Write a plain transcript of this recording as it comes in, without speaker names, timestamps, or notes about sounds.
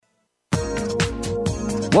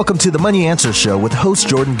Welcome to the Money Answer Show with host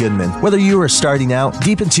Jordan Goodman. Whether you are starting out,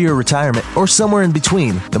 deep into your retirement, or somewhere in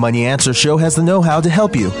between, the Money Answer Show has the know-how to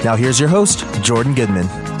help you. Now here's your host, Jordan Goodman.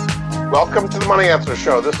 Welcome to the Money Answer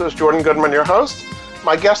Show. This is Jordan Goodman, your host.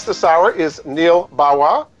 My guest this hour is Neal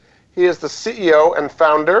Bawa. He is the CEO and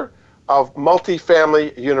founder of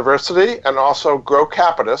Multifamily University and also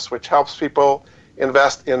Grocapitus, which helps people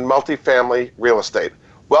invest in multifamily real estate.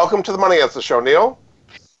 Welcome to the Money Answer Show, Neal.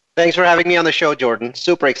 Thanks for having me on the show, Jordan.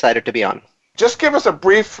 Super excited to be on. Just give us a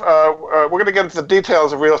brief, we're going to get into the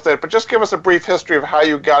details of real estate, but just give us a brief history of how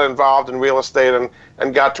you got involved in real estate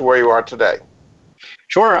and got to where you are today.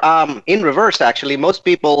 Sure. In reverse, actually, most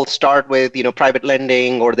people start with, private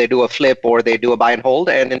lending, or they do a flip, or they do a buy and hold.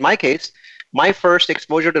 And in my case, my first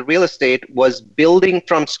exposure to real estate was building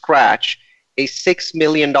from scratch a $6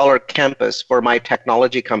 million campus for my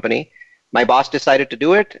technology company. My boss decided to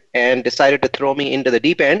do it and decided to throw me into the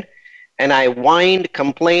deep end. And I whined,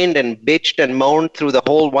 complained, and bitched and moaned through the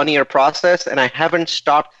whole 1 year process. And I haven't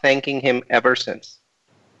stopped thanking him ever since.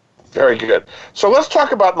 Very good. So let's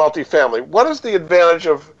talk about multifamily. What is the advantage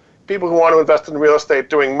of people who want to invest in real estate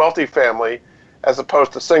doing multifamily as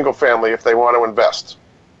opposed to single family if they want to invest?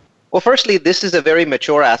 Well, firstly, this is a very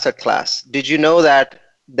mature asset class. Did you know that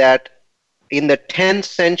in the 10th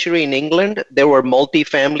century in England, there were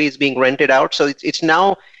multifamilies being rented out? So it's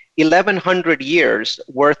now 1,100 years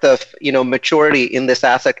worth of maturity in this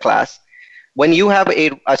asset class. When you have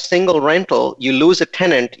a single rental, you lose a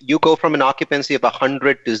tenant, you go from an occupancy of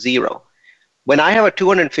 100 to 0. When I have a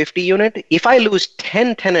 250 unit, if I lose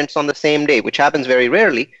 10 tenants on the same day, which happens very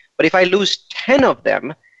rarely, but if I lose 10 of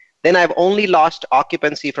them, then I've only lost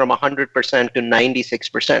occupancy from 100% to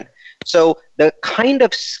 96%. So the kind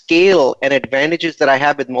of scale and advantages that I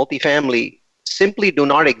have with multifamily simply do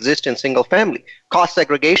not exist in single family. Cost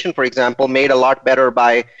segregation, for example, made a lot better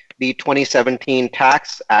by the 2017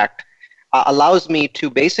 Tax Act, allows me to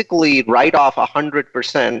basically write off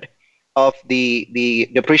 100% of the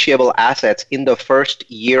depreciable assets in the first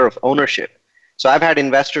year of ownership. So I've had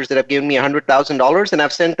investors that have given me $100,000 and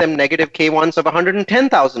I've sent them negative K1s of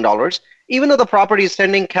 $110,000, even though the property is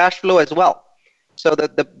sending cash flow as well. So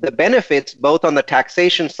the benefits, both on the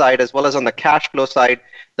taxation side as well as on the cash flow side,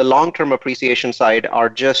 the long-term appreciation side, are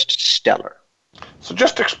just stellar. So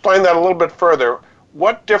just to explain that a little bit further,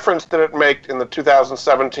 what difference did it make in the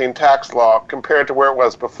 2017 tax law compared to where it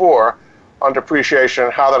was before on depreciation,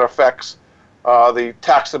 and how that affects the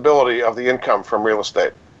taxability of the income from real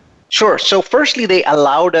estate? Sure. So firstly, they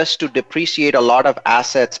allowed us to depreciate a lot of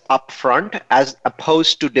assets up front as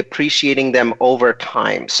opposed to depreciating them over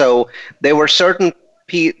time. So there were certain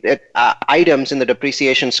items in the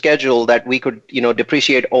depreciation schedule that we could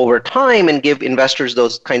depreciate over time and give investors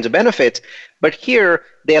those kinds of benefits. But here,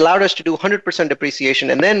 they allowed us to do 100% depreciation,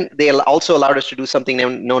 and then they also allowed us to do something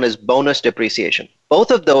known as bonus depreciation. Both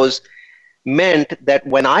of those meant that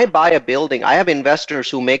when I buy a building, I have investors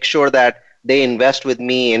who make sure that they invest with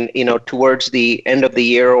me in, towards the end of the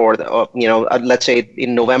year, or let's say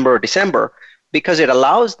in November or December, because it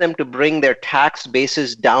allows them to bring their tax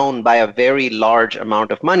basis down by a very large amount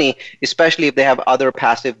of money, especially if they have other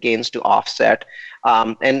passive gains to offset.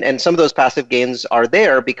 And some of those passive gains are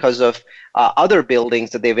there because of other buildings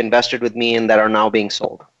that they've invested with me in that are now being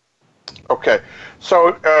sold. Okay.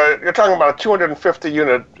 So you're talking about a 250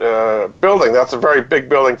 unit building. That's a very big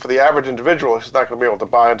building for the average individual. He's not going to be able to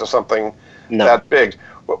buy into something that big.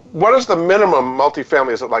 What is the minimum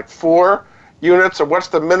multifamily? Is it like 4 units, or what's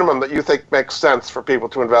the minimum that you think makes sense for people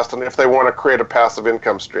to invest in if they want to create a passive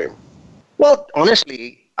income stream? Well,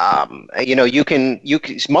 honestly,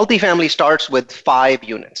 multifamily starts with 5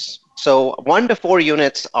 units. So 1 to 4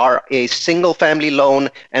 units are a single family loan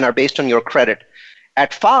and are based on your credit.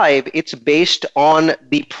 At 5, it's based on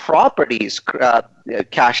the property's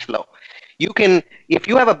cash flow. If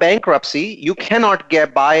you have a bankruptcy, you cannot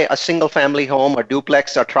buy a single family home, a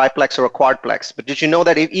duplex, a triplex, or a quadplex. But did you know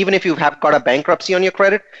that even if you have got a bankruptcy on your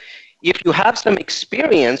credit, if you have some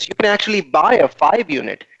experience, you can actually buy a 5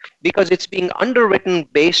 unit because it's being underwritten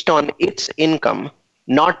based on its income,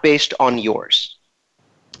 not based on yours.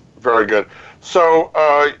 Very good. So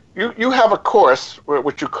you have a course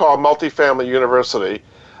which you call Multifamily University.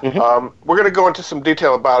 Mm-hmm. We're going to go into some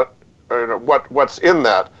detail about what's in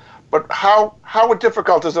that. But how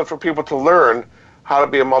difficult is it for people to learn how to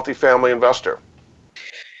be a multifamily investor?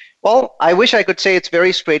 Well, I wish I could say it's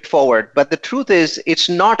very straightforward, but the truth is it's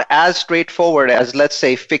not as straightforward as, let's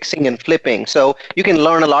say, fixing and flipping. So you can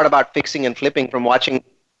learn a lot about fixing and flipping from watching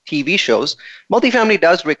TV shows. Multifamily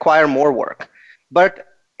does require more work. But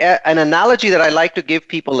an analogy that I like to give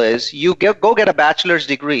people is go get a bachelor's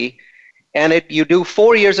degree and you do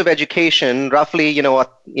 4 years of education, roughly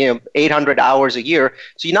 800 hours a year.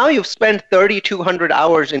 So now you've spent 3,200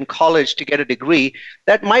 hours in college to get a degree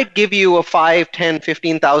that might give you a $5,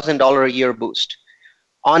 $10, $15,000 a year boost.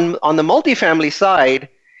 On the multifamily side,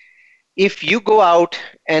 if you go out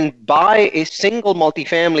and buy a single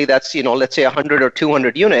multifamily that's, let's say 100 or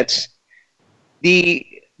 200 units, the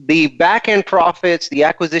back-end profits, the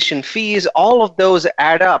acquisition fees, all of those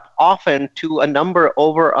add up often to a number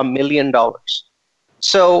over $1 million.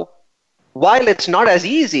 So while it's not as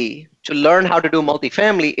easy to learn how to do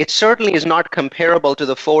multifamily, it certainly is not comparable to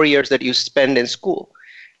the 4 years that you spend in school.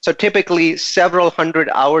 So typically several hundred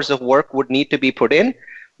hours of work would need to be put in,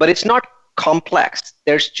 but it's not complex.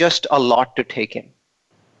 There's just a lot to take in.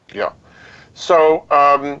 Yeah. So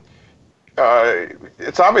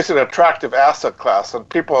it's obviously an attractive asset class, and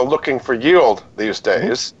people are looking for yield these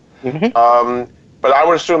days. Mm-hmm. But I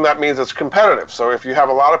would assume that means it's competitive. So if you have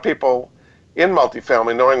a lot of people in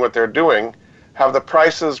multifamily knowing what they're doing, have the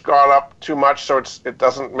prices gone up too much so it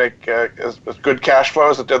doesn't make as good cash flow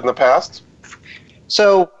as it did in the past?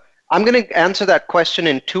 So I'm going to answer that question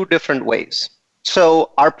in two different ways.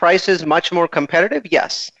 So are prices much more competitive?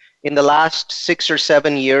 Yes. In the last 6 or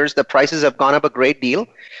 7 years, the prices have gone up a great deal.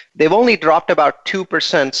 They've only dropped about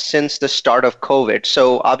 2% since the start of COVID.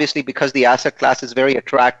 So obviously, because the asset class is very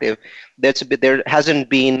attractive, there hasn't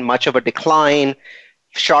been much of a decline.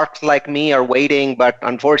 Sharks like me are waiting, but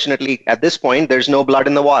unfortunately, at this point, there's no blood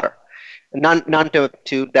in the water. None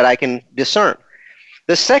that I can discern.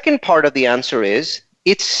 The second part of the answer is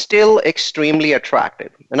it's still extremely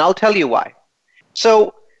attractive. And I'll tell you why.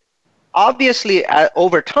 So obviously,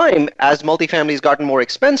 over time, as multifamily has gotten more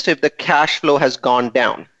expensive, the cash flow has gone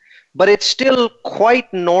down. But it's still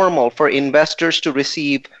quite normal for investors to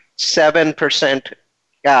receive 7%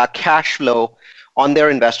 cash flow on their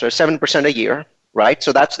investors, 7% a year, right?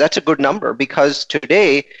 So that's a good number, because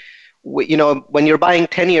today, when you're buying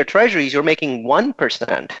 10-year treasuries, you're making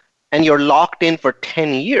 1%, and you're locked in for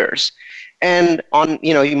 10 years. And on,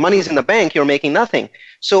 your money's in the bank, you're making nothing.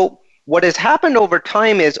 So what has happened over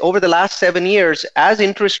time is, over the last 7 years, as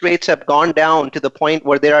interest rates have gone down to the point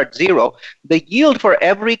where they're at zero, the yield for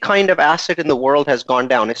every kind of asset in the world has gone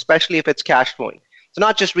down, especially if it's cash flowing. It's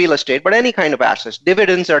not just real estate, but any kind of assets.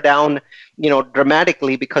 Dividends are down,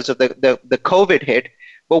 dramatically because of the COVID hit,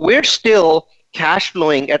 but we're still cash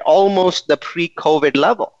flowing at almost the pre-COVID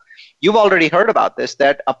level. You've already heard about this,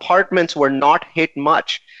 that apartments were not hit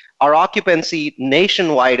much. Our occupancy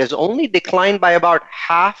nationwide has only declined by about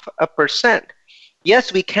 0.5%.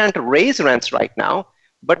 Yes, we can't raise rents right now,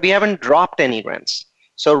 but we haven't dropped any rents.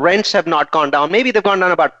 So rents have not gone down. Maybe they've gone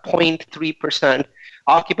down about 0.3%.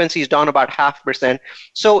 Occupancy is down about 0.5%.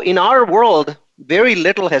 So in our world, very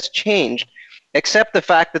little has changed, except the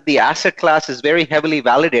fact that the asset class is very heavily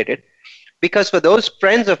validated. Because for those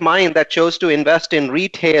friends of mine that chose to invest in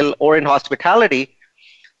retail or in hospitality,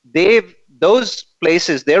 those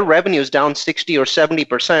places, their revenue is down 60 or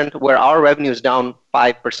 70%, where our revenue is down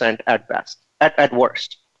 5% at best, at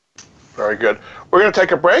worst. Very good. We're going to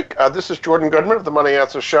take a break. This is Jordan Goodman of the Money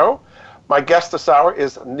Answer Show. My guest this hour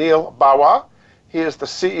is Neal Bawa. He is the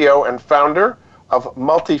CEO and founder of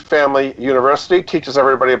Multifamily University, teaches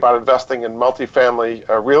everybody about investing in multifamily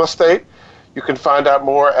real estate. You can find out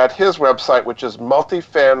more at his website, which is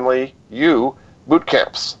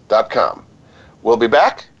multifamilyubootcamps.com. We'll be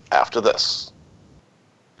back after this.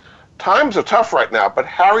 Times are tough right now, but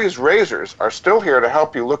Harry's Razors are still here to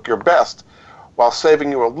help you look your best while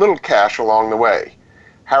saving you a little cash along the way.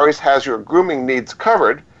 Harry's has your grooming needs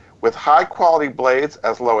covered with high-quality blades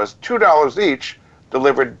as low as $2 each,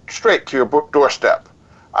 delivered straight to your doorstep.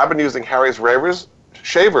 I've been using Harry's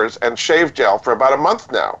shavers and shave gel for about a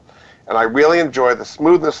month now, and I really enjoy the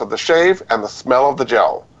smoothness of the shave and the smell of the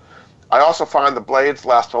gel. I also find the blades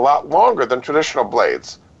last a lot longer than traditional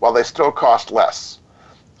blades, while they still cost less.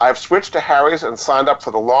 I've switched to Harry's and signed up for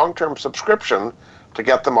the long-term subscription to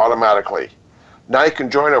get them automatically. Now you can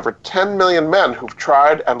join over 10 million men who've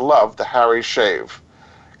tried and loved the Harry's shave.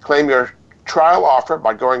 Claim your trial offer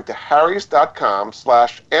by going to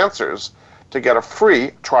harrys.com/answers to get a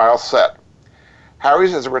free trial set.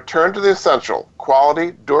 Harry's is a return to the essential,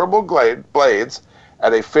 quality, durable blades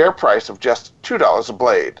at a fair price of just $2 a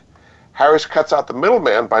blade. Harry's cuts out the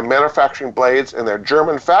middleman by manufacturing blades in their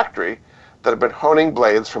German factory that have been honing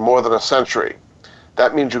blades for more than a century.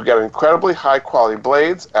 That means you get incredibly high-quality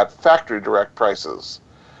blades at factory-direct prices.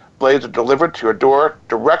 Blades are delivered to your door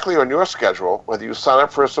directly on your schedule, whether you sign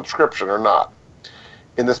up for a subscription or not.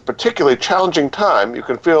 In this particularly challenging time, you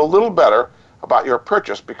can feel a little better about your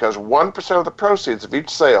purchase because 1% of the proceeds of each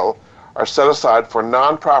sale are set aside for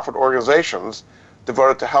nonprofit organizations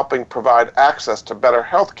devoted to helping provide access to better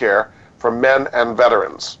health care for men and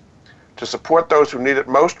veterans. To support those who need it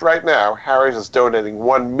most right now, Harry's is donating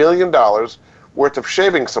 $1 million worth of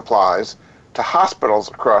shaving supplies to hospitals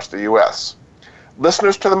across the U.S.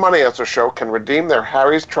 Listeners to the Money Answer Show can redeem their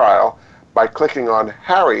Harry's trial by clicking on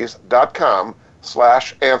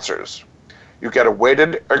harrys.com/answers. You get a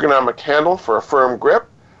weighted ergonomic handle for a firm grip,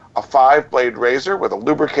 a 5-blade razor with a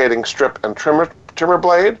lubricating strip and trimmer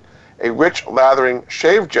blade, a rich lathering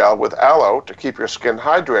shave gel with aloe to keep your skin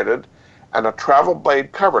hydrated, and a travel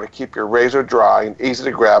blade cover to keep your razor dry and easy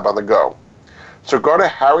to grab on the go. So go to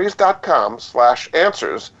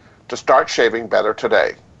harrys.com/answers to start shaving better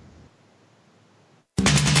today.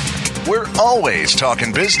 We're always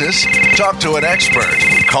talking business. Talk to an expert.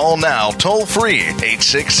 Call now toll free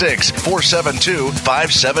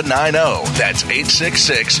 866-472-5790. That's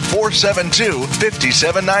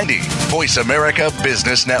 866-472-5790. Voice America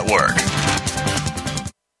Business Network.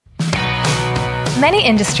 Many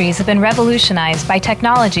industries have been revolutionized by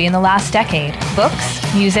technology in the last decade. Books,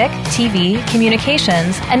 music, TV,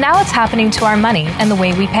 communications, and now it's happening to our money and the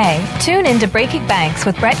way we pay. Tune in to Breaking Banks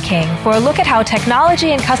with Brett King for a look at how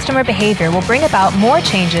technology and customer behavior will bring about more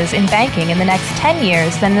changes in banking in the next 10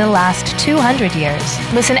 years than in the last 200 years.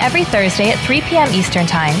 Listen every Thursday at 3 p.m. Eastern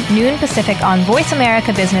Time, noon Pacific on Voice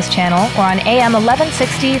America Business Channel or on AM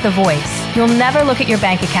 1160 The Voice. You'll never look at your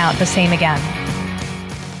bank account the same again.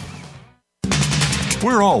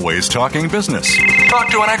 We're always talking business. Talk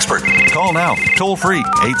to an expert. Call now, toll free,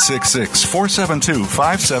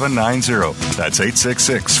 866-472-5790. That's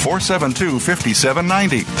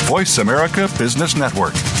 866-472-5790. Voice America Business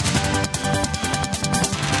Network.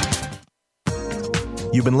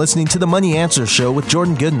 You've been listening to the Money Answer Show with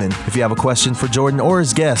Jordan Goodman. If you have a question for Jordan or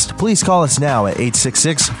his guest, please call us now at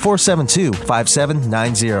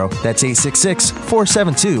 866-472-5790. That's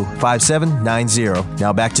 866-472-5790.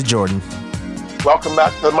 Now back to Jordan. Welcome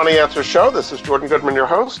back to the Money Answer Show. This is Jordan Goodman, your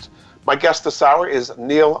host. My guest this hour is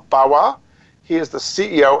Neal Bawa. He is the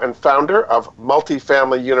CEO and founder of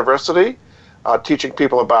Multifamily University, teaching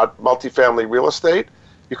people about multifamily real estate.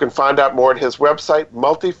 You can find out more at his website,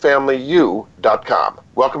 multifamilyu.com.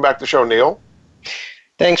 Welcome back to the show, Neal.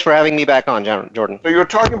 Thanks for having me back on, Jordan. So you were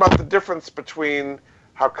talking about the difference between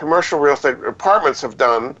how commercial real estate apartments have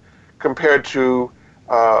done compared to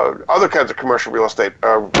other kinds of commercial real estate,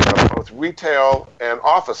 both retail and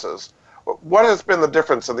offices. What has been the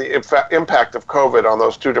difference in the impact of COVID on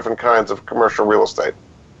those two different kinds of commercial real estate?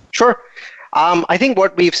 Sure. I think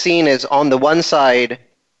what we've seen is on the one side,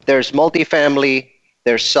 there's multifamily,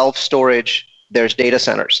 there's self-storage, there's data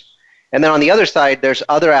centers. And then on the other side, there's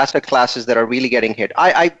other asset classes that are really getting hit.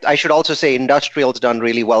 I should also say industrial's done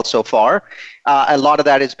really well so far. A lot of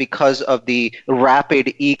that is because of the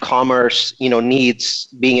rapid e-commerce, needs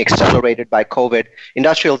being accelerated by COVID.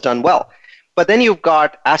 Industrial's done well. But then you've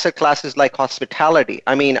got asset classes like hospitality.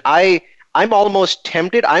 I mean, I'm almost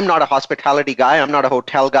tempted. I'm not a hospitality guy. I'm not a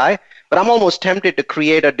hotel guy. But I'm almost tempted to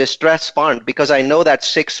create a distress fund because I know that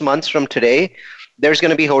 6 months from today, there's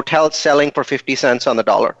going to be hotels selling for 50 cents on the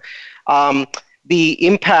dollar. The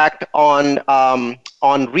impact on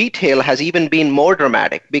retail has even been more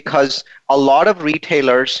dramatic because a lot of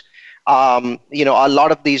retailers, a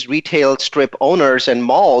lot of these retail strip owners and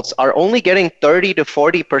malls are only getting 30 to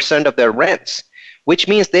 40% of their rents, which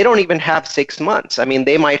means they don't even have 6 months. I mean,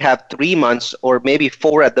 they might have 3 months or maybe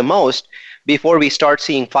 4 at the most before we start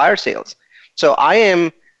seeing fire sales. So I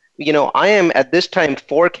am at this time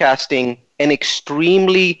forecasting an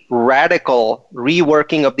extremely radical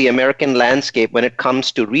reworking of the American landscape when it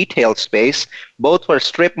comes to retail space, both for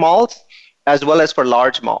strip malls as well as for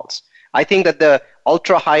large malls. I think that the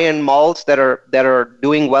ultra high-end malls that are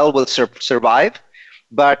doing well will survive,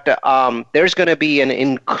 but there's going to be an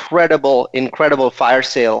incredible fire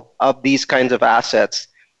sale of these kinds of assets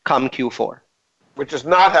come Q4. Which is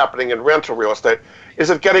not happening in rental real estate. Is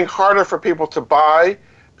it getting harder for people to buy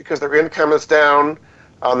because their income is down?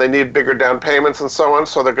 They need bigger down payments and so on,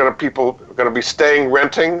 so people are going to be staying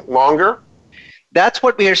renting longer? That's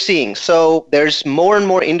what we are seeing. So there's more and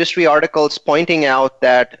more industry articles pointing out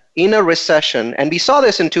that in a recession, and we saw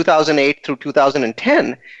this in 2008 through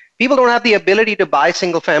 2010, people don't have the ability to buy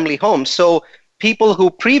single-family homes. So people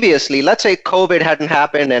who previously, let's say COVID hadn't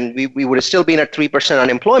happened and we would have still been at 3%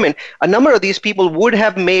 unemployment, a number of these people would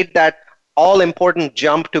have made that all-important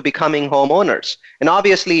jump to becoming homeowners. And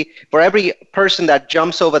obviously, for every person that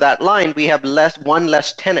jumps over that line, we have one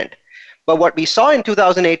less tenant. But what we saw in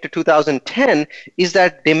 2008 to 2010 is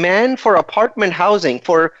that demand for apartment housing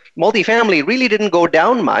for multifamily really didn't go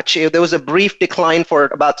down much. There was a brief decline for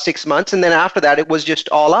about 6 months, and then after that, it was just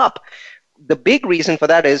all up. the big reason for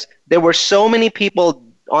that is there were so many people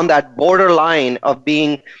on that borderline of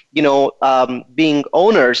being, being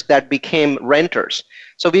owners that became renters.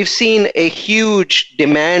 So we've seen a huge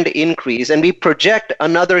demand increase, and we project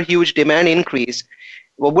another huge demand increase.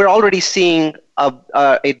 Well, we're already seeing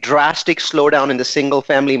a drastic slowdown in the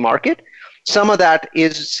single-family market. Some of that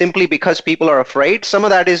is simply because people are afraid. Some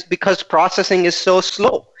of that is because processing is so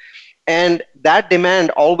slow. And that demand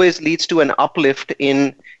always leads to an uplift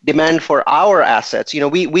in demand for our assets.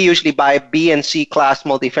 We usually buy B and C class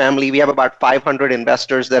multifamily. We have about 500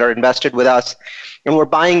 investors that are invested with us, and we're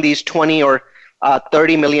buying these 20 or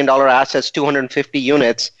 $30 million assets, 250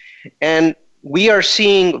 units. And we are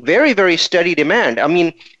seeing very, very steady demand. I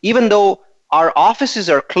mean, even though our offices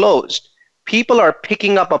are closed, people are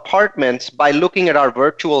picking up apartments by looking at our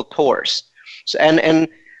virtual tours.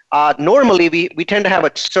 Normally, we tend to have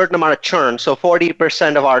a certain amount of churn. So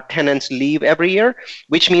 40% of our tenants leave every year,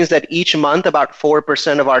 which means that each month about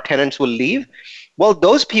 4% of our tenants will leave. Well,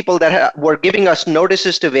 those people that were giving us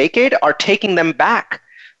notices to vacate are taking them back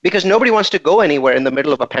because nobody wants to go anywhere in the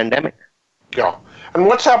middle of a pandemic. Yeah. And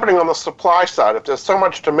what's happening on the supply side? If there's so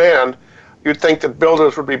much demand, you'd think that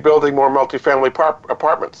builders would be building more multifamily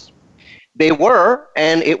apartments. They were,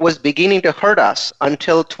 and it was beginning to hurt us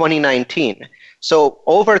until 2019. So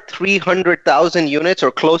over 300,000 units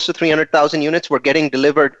or close to 300,000 units were getting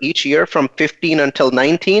delivered each year from 15 until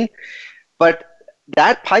 19. But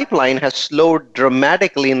that pipeline has slowed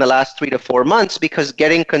dramatically in the last 3 to 4 months because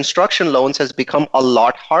getting construction loans has become a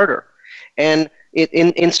lot harder. And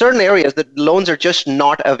in certain areas, the loans are just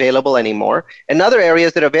not available anymore. In other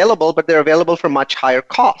areas, they're available, but they're available for much higher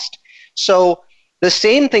cost. So the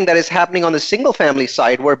same thing that is happening on the single family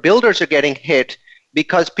side where builders are getting hit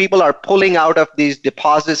because people are pulling out of these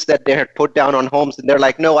deposits that they had put down on homes. And they're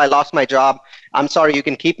like, no, I lost my job. I'm sorry, you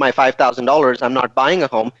can keep my $5,000. I'm not buying a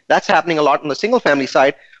home. That's happening a lot on the single family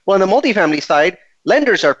side. Well, on the multifamily side,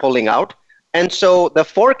 lenders are pulling out. And so the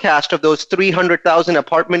forecast of those 300,000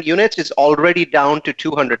 apartment units is already down to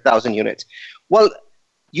 200,000 units. Well,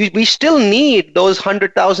 we still need those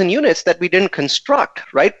 100,000 units that we didn't construct,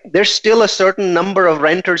 right? There's still a certain number of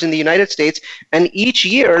renters in the United States, and each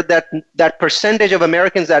year that percentage of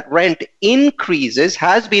Americans that rent increases,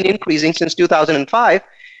 has been increasing since 2005,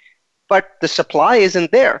 but the supply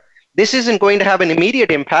isn't there. This isn't going to have an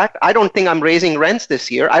immediate impact. I don't think I'm raising rents this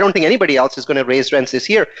year. I don't think anybody else is going to raise rents this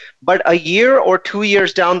year. But a year or 2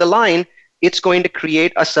 years down the line, it's going to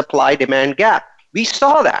create a supply-demand gap. We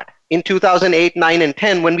saw that in 2008, 9, and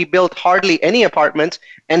 10 when we built hardly any apartments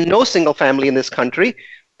and no single family in this country.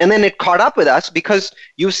 And then it caught up with us because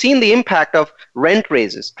you've seen the impact of rent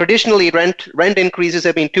raises. Traditionally, rent increases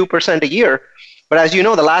have been 2% a year. But as you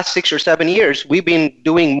know, the last 6 or 7 years, we've been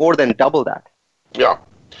doing more than double that. Yeah.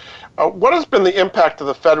 What has been the impact of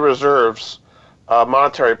the Fed Reserve's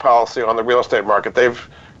monetary policy on the real estate market? They've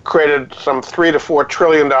created some $3 to $4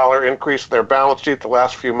 trillion increase in their balance sheet the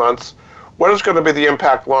last few months. What is going to be the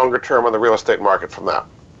impact longer term on the real estate market from that?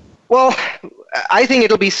 Well, I think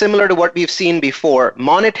it'll be similar to what we've seen before.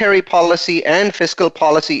 Monetary policy and fiscal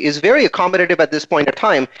policy is very accommodative at this point in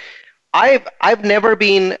time. I've never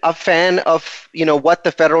been a fan of what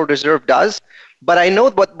the Federal Reserve does, but I know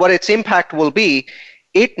what its impact will be.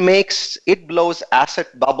 It blows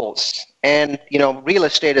asset bubbles, and real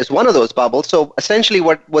estate is one of those bubbles. So essentially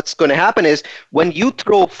what's going to happen is when you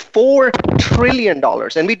throw $4 trillion,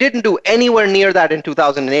 and we didn't do anywhere near that in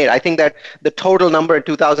 2008. I think that the total number in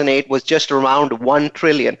 2008 was just around 1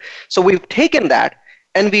 trillion. So we've taken that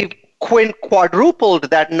and we've quadrupled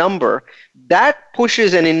that number. That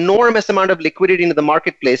pushes an enormous amount of liquidity into the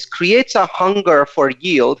marketplace, creates a hunger for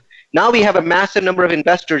yield. Now we have a massive number of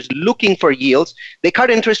investors looking for yields. They cut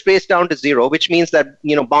interest rates down to zero, which means that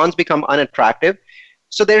bonds become unattractive.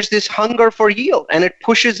 So there's this hunger for yield, and it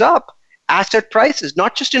pushes up asset prices,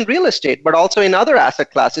 not just in real estate, but also in other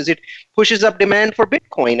asset classes. It pushes up demand for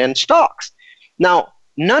Bitcoin and stocks. Now,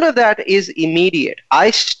 none of that is immediate.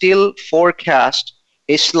 I still forecast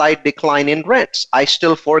a slight decline in rents. I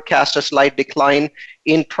still forecast a slight decline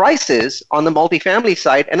in prices on the multifamily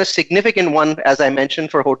side, and a significant one, as I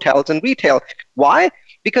mentioned, for hotels and retail. Why?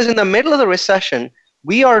 Because in the middle of the recession,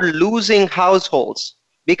 we are losing households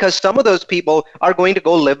because some of those people are going to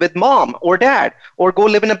go live with mom or dad, or go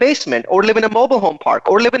live in a basement, or live in a mobile home park,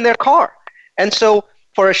 or live in their car. And so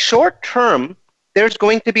for a short term, there's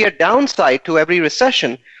going to be a downside to every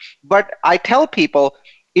recession. But I tell people,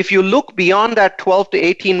 if you look beyond that 12 to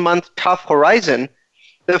 18 month tough horizon,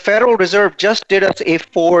 the Federal Reserve just did us a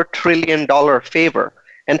 $4 trillion favor.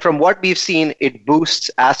 And from what we've seen, it boosts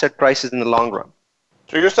asset prices in the long run.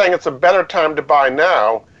 So you're saying it's a better time to buy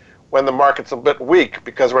now when the market's a bit weak,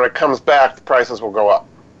 because when it comes back, the prices will go up?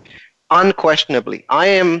 Unquestionably.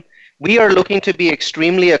 We are looking to be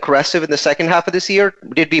extremely aggressive in the second half of this year.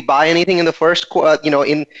 Did we buy anything in the first,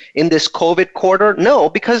 in this COVID quarter? No,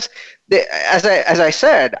 because as I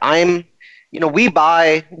said, we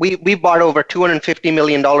bought over $250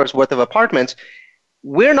 million worth of apartments.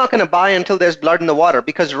 We're not going to buy until there's blood in the water,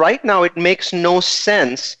 because right now it makes no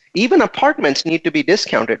sense. Even apartments need to be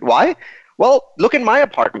discounted. Why? Well, look at my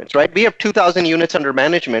apartments, right? We have 2,000 units under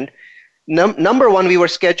management. Number one, we were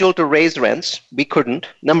scheduled to raise rents. We couldn't.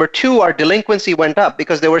 Number two, our delinquency went up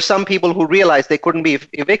because there were some people who realized they couldn't be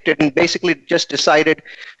evicted and basically just decided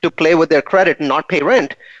to play with their credit and not pay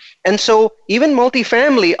rent. And so even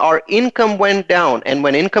multifamily, our income went down. And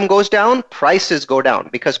when income goes down, prices go down,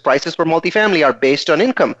 because prices for multifamily are based on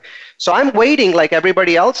income. So I'm waiting like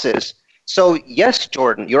everybody else is. So yes,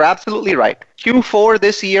 Jordan, you're absolutely right. Q4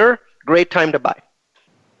 this year, great time to buy.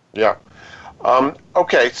 Yeah.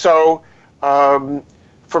 Okay, so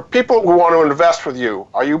for people who want to invest with you,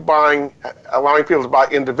 are you allowing people to buy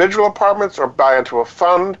individual apartments or buy into a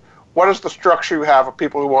fund? What is the structure you have of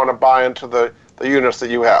people who want to buy into the units that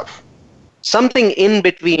you have? Something in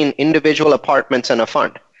between individual apartments and a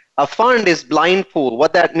fund. A fund is blind pool.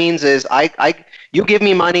 What that means is you give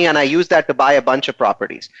me money and I use that to buy a bunch of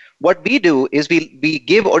properties. What we do is we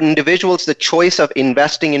give individuals the choice of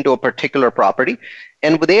investing into a particular property,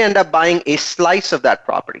 and they end up buying a slice of that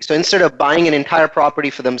property. So instead of buying an entire property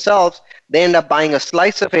for themselves, they end up buying a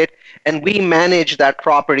slice of it, and we manage that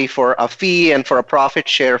property for a fee and for a profit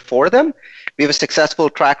share for them. We have a successful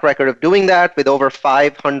track record of doing that, with over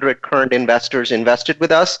 500 current investors invested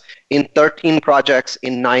with us in 13 projects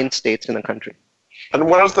in 9 states in the country. And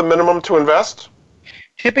what is the minimum to invest?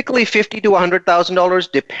 Typically $50,000 to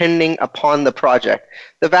 $100,000, depending upon the project.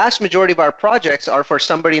 The vast majority of our projects are for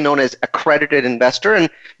somebody known as accredited investor, and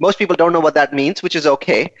most people don't know what that means, which is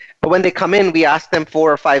okay. But when they come in, we ask them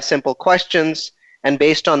 4 or 5 simple questions, and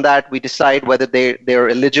based on that, we decide whether they're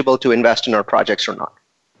eligible to invest in our projects or not.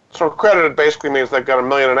 So accredited basically means they've got $1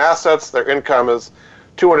 million in assets. Their income is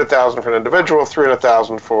 $200,000 for an individual,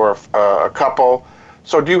 $300,000 for a couple.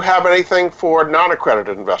 So do you have anything for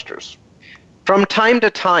non-accredited investors? From time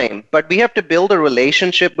to time, but we have to build a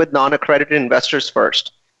relationship with non-accredited investors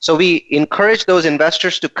first. So we encourage those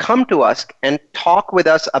investors to come to us and talk with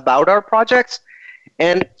us about our projects,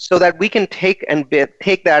 and so that we can take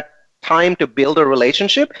that time to build a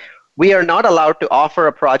relationship. We are not allowed to offer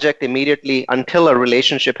a project immediately until a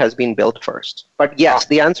relationship has been built first. But yes,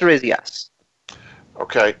 the answer is yes.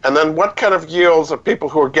 Okay, and then what kind of yields of people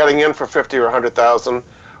who are getting in for $50,000 or $100,000?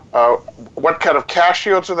 What kind of cash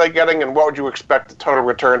yields are they getting, and what would you expect the total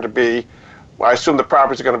return to be? I assume the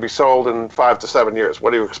properties are going to be sold in 5 to 7 years.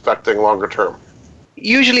 What are you expecting longer term?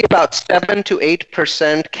 Usually about 7 to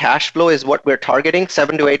 8% cash flow is what we're targeting,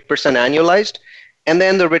 7 to 8% annualized. And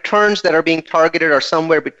then the returns that are being targeted are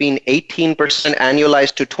somewhere between 18%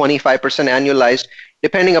 annualized to 25% annualized,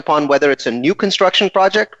 depending upon whether it's a new construction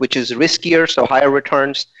project, which is riskier, so higher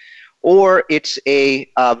returns, or it's a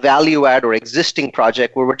value add or existing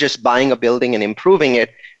project where we're just buying a building and improving it,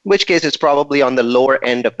 in which case it's probably on the lower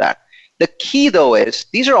end of that. The key, though, is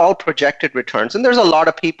these are all projected returns, and there's a lot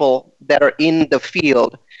of people that are in the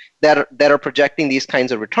field that are projecting these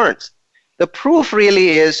kinds of returns. The proof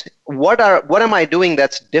really is what am I doing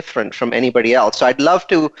that's different from anybody else? So I'd love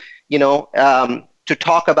to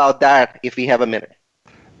talk about that if we have a minute.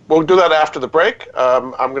 We'll do that after the break.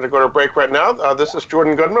 I'm going to go to a break right now. This is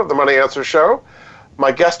Jordan Goodman of the Money Answer Show.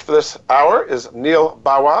 My guest for this hour is Neal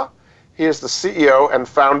Bawa. He is the CEO and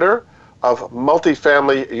founder of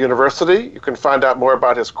Multifamily University. You can find out more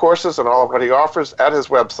about his courses and all of what he offers at his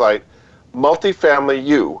website,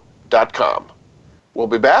 multifamilyu.com. We'll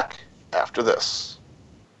be back after this.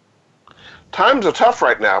 Times are tough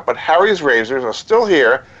right now, but Harry's Razors are still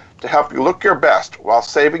here to help you look your best while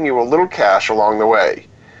saving you a little cash along the way.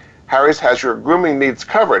 Harry's has your grooming needs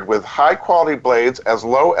covered with high-quality blades as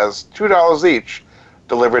low as $2 each,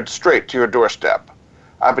 delivered straight to your doorstep.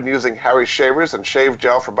 I've been using Harry's shavers and shave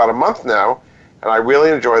gel for about a month now, and I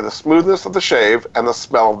really enjoy the smoothness of the shave and the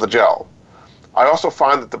smell of the gel. I also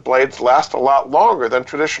find that the blades last a lot longer than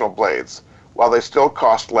traditional blades, while they still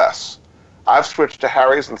cost less. I've switched to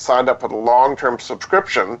Harry's and signed up with a long-term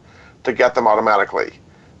subscription to get them automatically.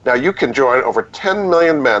 Now you can join over 10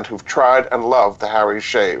 million men who've tried and loved the Harry's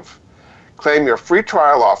shave. Claim your free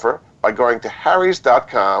trial offer by going to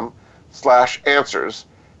harrys.com/answers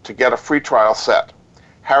to get a free trial set.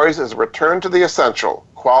 Harry's is a return to the essential,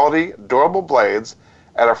 quality, durable blades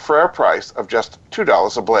at a fair price of just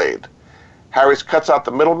 $2 a blade. Harry's cuts out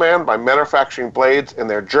the middleman by manufacturing blades in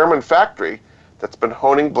their German factory that's been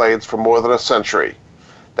honing blades for more than a century.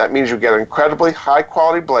 That means you get incredibly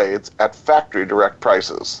high-quality blades at factory direct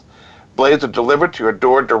prices. Blades are delivered to your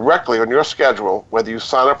door directly on your schedule, whether you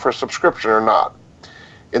sign up for a subscription or not.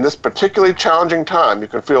 In this particularly challenging time, you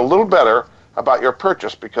can feel a little better about your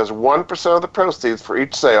purchase because 1% of the proceeds for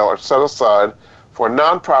each sale are set aside for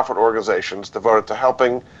nonprofit organizations devoted to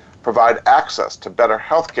helping provide access to better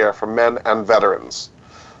health care for men and veterans.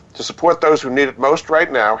 To support those who need it most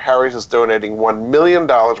right now, Harry's is donating $1 million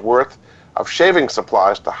worth of shaving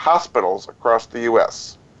supplies to hospitals across the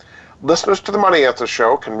U.S. Listeners to the Money Answer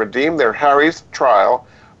Show can redeem their Harry's trial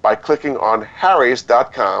by clicking on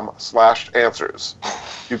harrys.com/answers.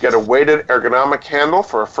 You get a weighted ergonomic handle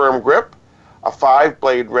for a firm grip, a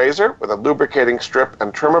 5-blade razor with a lubricating strip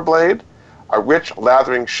and trimmer blade, a rich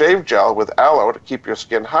lathering shave gel with aloe to keep your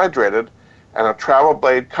skin hydrated, and a travel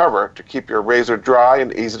blade cover to keep your razor dry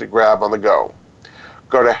and easy to grab on the go.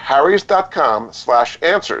 Go to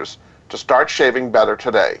harrys.com/answers to start shaving better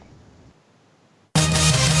today.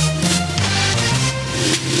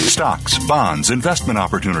 Stocks, bonds, investment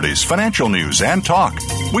opportunities, financial news, and talk.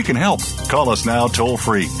 We can help. Call us now toll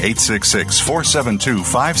free,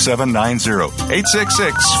 866-472-5790.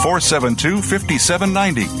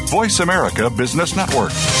 866-472-5790. Voice America Business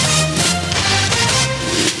Network.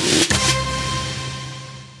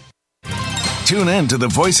 Tune in to the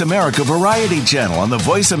Voice America Variety channel on the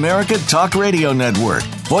Voice America Talk Radio Network.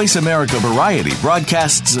 Voice America Variety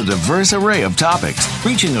broadcasts a diverse array of topics,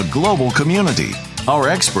 reaching a global community. Our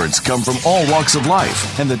experts come from all walks of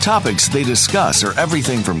life, and the topics they discuss are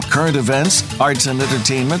everything from current events, arts and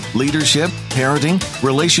entertainment, leadership, parenting,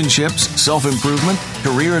 relationships, self-improvement,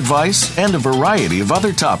 career advice, and a variety of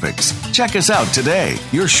other topics. Check us out today.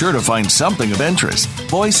 You're sure to find something of interest.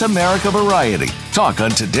 Voice America Variety. Talk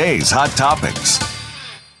on today's hot topics.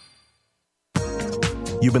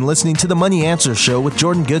 You've been listening to the Money Answer Show with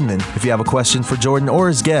Jordan Goodman. If you have a question for Jordan or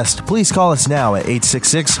his guest, please call us now at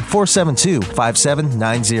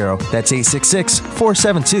 866-472-5790. That's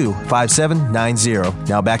 866-472-5790.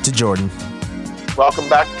 Now back to Jordan. Welcome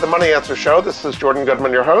back to the Money Answer Show. This is Jordan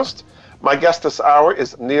Goodman, your host. My guest this hour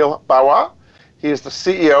is Neal Bawa. He is the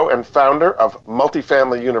CEO and founder of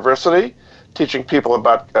Multifamily University, teaching people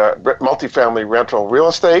about multifamily rental real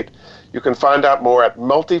estate. You can find out more at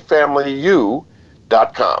multifamilyu.com.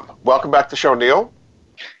 Welcome back to the show, Neal.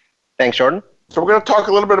 Thanks, Jordan. So we're going to talk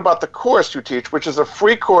a little bit about the course you teach, which is a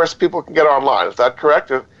free course people can get online. Is that correct?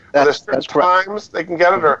 Are there certain times they can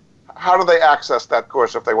get it, or how do they access that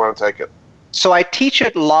course if they want to take it? So I teach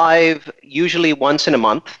it live usually once in a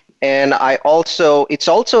month, and it's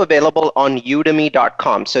also available on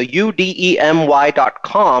udemy.com. So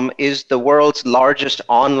udemy.com is the world's largest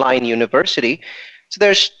online university. So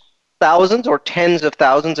there's thousands or tens of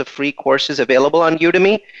thousands of free courses available on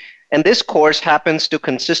Udemy. And this course happens to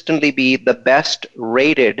consistently be the best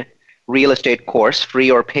rated real estate course, free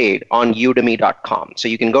or paid, on udemy.com. So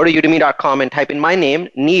you can go to udemy.com and type in my name,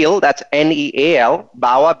 Neal, that's Neal,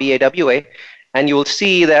 Bawa, B-A-W-A, and you will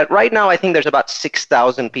see that right now I think there's about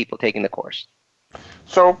 6,000 people taking the course.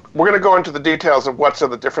 So we're going to go into the details of what's in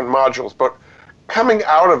the different modules, but coming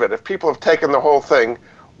out of it, if people have taken the whole thing,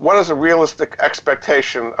 what is a realistic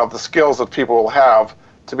expectation of the skills that people will have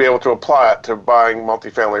to be able to apply it to buying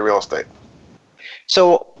multifamily real estate?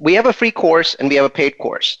 So we have a free course and we have a paid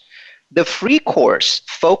course. The free course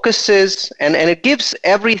focuses, and it gives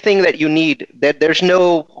everything that you need. That there's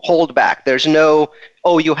no holdback. There's no,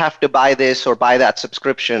 oh, you have to buy this or buy that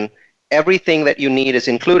subscription. Everything that you need is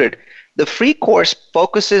included. The free course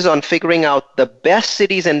focuses on figuring out the best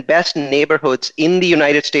cities and best neighborhoods in the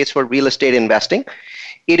United States for real estate investing.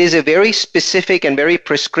 It is a very specific and very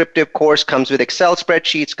prescriptive course, comes with Excel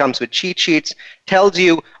spreadsheets, comes with cheat sheets, tells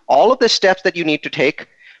you all of the steps that you need to take.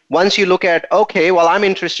 Once you look at, okay, well, I'm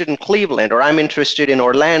interested in Cleveland, or I'm interested in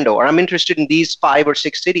Orlando, or I'm interested in these 5 or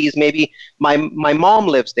 6 cities, maybe my mom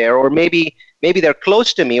lives there, or maybe they're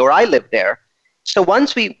close to me, or I live there. So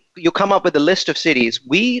once you come up with a list of cities,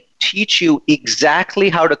 we teach you exactly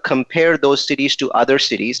how to compare those cities to other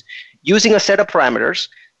cities using a set of parameters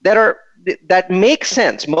that make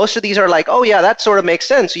sense. Most of these are like, oh yeah, that sort of makes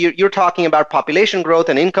sense. You're talking about population growth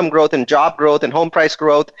and income growth and job growth and home price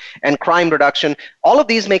growth and crime reduction. All of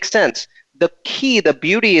these make sense. The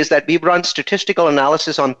beauty is that we've run statistical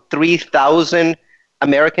analysis on 3,000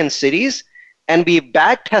 American cities, and we've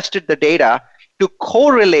back-tested the data to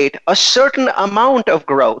correlate a certain amount of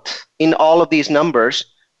growth in all of these numbers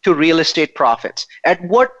to real estate profits. At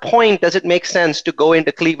what point does it make sense to go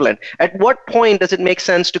into Cleveland? At what point does it make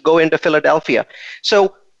sense to go into Philadelphia?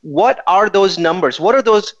 So what are those numbers? What are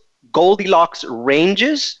those Goldilocks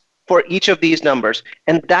ranges for each of these numbers.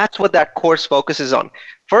 And that's what that course focuses on.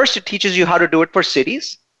 First, it teaches you how to do it for cities.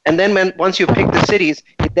 And then once you pick the cities,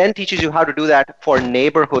 it then teaches you how to do that for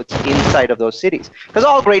neighborhoods inside of those cities. Because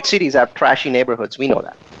all great cities have trashy neighborhoods. We know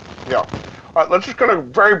that. Yeah. All right, let's just going to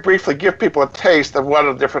very briefly give people a taste of what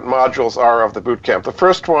the different modules are of the boot camp. The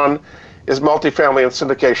first one is multifamily and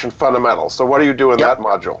syndication fundamentals. So what do you do in that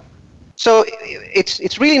module? So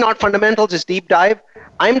it's really not fundamentals, it's deep dive.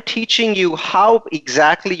 I'm teaching you how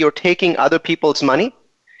exactly you're taking other people's money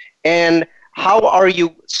and how are you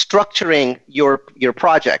structuring your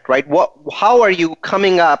project, right? How are you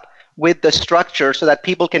coming up with the structure so that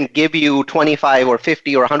people can give you $25 or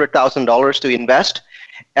 $50 or $100,000 to invest,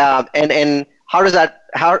 and how does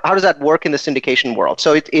that work in the syndication world?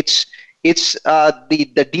 So it's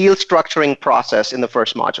the deal structuring process in the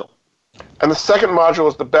first module. And the second module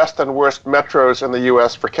is the best and worst metros in the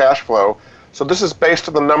U.S. for cash flow. So this is based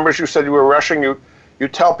on the numbers you said you were rushing. You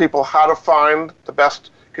tell people how to find the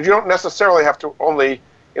best, because you don't necessarily have to only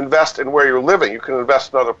invest in where you're living. You can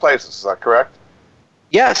invest in other places. Is that correct?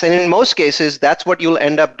 Yes, and in most cases, that's what you'll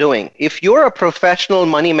end up doing. If you're a professional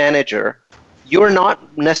money manager, you're not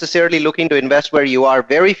necessarily looking to invest where you are.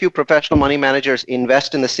 Very few professional money managers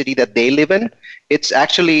invest in the city that they live in. It's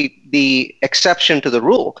actually the exception to the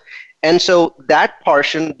rule. And so that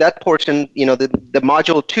portion, the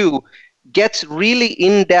module 2 gets really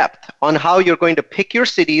in depth on how you're going to pick your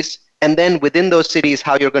cities, and then within those cities,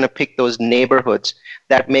 how you're going to pick those neighborhoods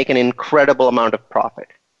that make an incredible amount of profit.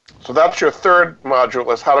 So that's your third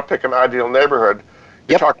module, is how to pick an ideal neighborhood.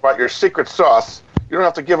 You talk about your secret sauce. You don't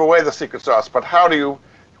have to give away the secret sauce, but how do you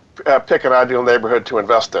pick an ideal neighborhood to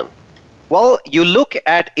invest in? Well, you look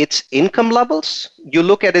at its income levels, you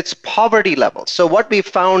look at its poverty levels. So what we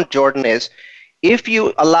found, Jordan, is if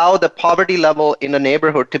you allow the poverty level in a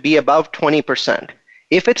neighborhood to be above 20%,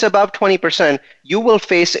 if it's above 20%, you will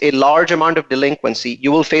face a large amount of delinquency.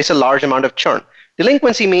 You will face a large amount of churn.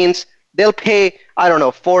 Delinquency means they'll pay,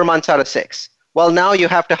 4 months out of 6. Well, now you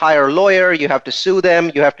have to hire a lawyer, you have to sue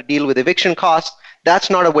them, you have to deal with eviction costs. That's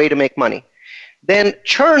not a way to make money. Then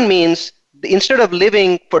churn means instead of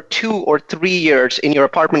living for 2 or 3 years in your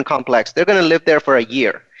apartment complex, they're going to live there for a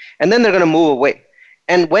year, and then they're going to move away.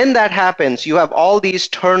 And when that happens, you have all these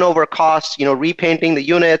turnover costs, repainting the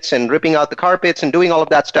units and ripping out the carpets and doing all of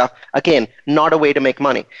that stuff. Again, not a way to make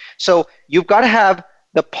money. So you've got to have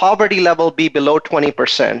the poverty level be below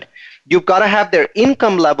 20%. You've got to have their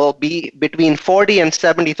income level be between 40 and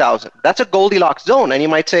 70,000. That's a Goldilocks zone. And you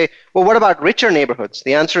might say, well, what about richer neighborhoods?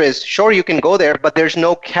 The answer is, sure, you can go there, but there's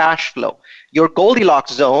no cash flow. Your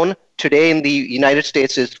Goldilocks zone today in the United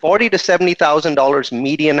States is $40,000 to $70,000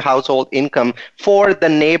 median household income for the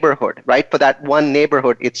neighborhood, right? For that one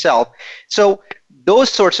neighborhood itself. So those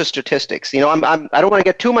sorts of statistics, I don't want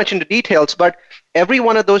to get too much into details, but every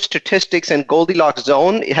one of those statistics in Goldilocks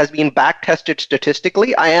zone has been back tested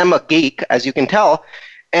statistically. I am a geek, as you can tell,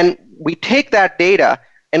 and we take that data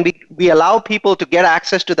and we allow people to get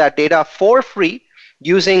access to that data for free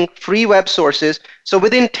using free web sources. So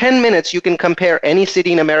within 10 minutes, you can compare any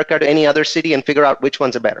city in America to any other city and figure out which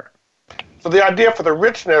ones are better. So the idea for the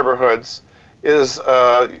rich neighborhoods is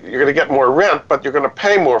you're going to get more rent, but you're going to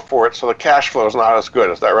pay more for it, so the cash flow is not as good.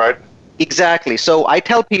 Is that right? Exactly. So I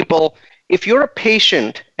tell people, if you're a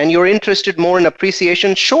patient and you're interested more in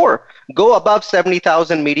appreciation, sure, go above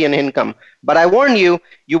 70,000 median income. But I warn you,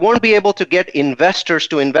 you won't be able to get investors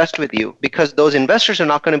to invest with you because those investors are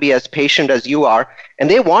not going to be as patient as you are, and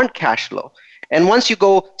they want cash flow. And once you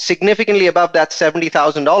go significantly above that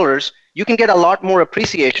 $70,000, you can get a lot more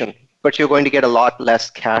appreciation, but you're going to get a lot less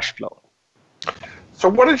cash flow. So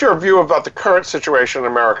what is your view about the current situation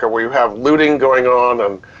in America where you have looting going on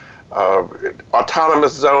and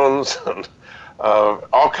autonomous zones and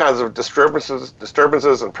all kinds of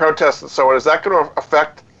disturbances and protests and so on? Is that going to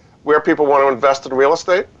affect where people want to invest in real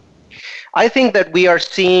estate? I think that we are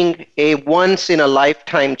seeing a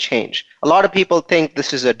once-in-a-lifetime change. A lot of people think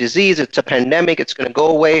this is a disease, it's a pandemic, it's going to go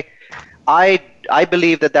away. I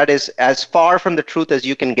believe that is as far from the truth as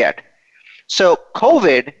you can get. So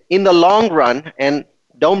COVID, in the long run, and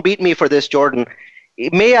don't beat me for this, Jordan,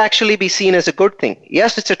 it may actually be seen as a good thing.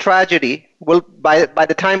 Yes, it's a tragedy. By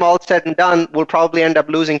the time all said and done, we'll probably end up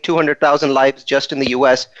losing 200,000 lives just in the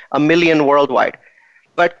US, 1 million worldwide.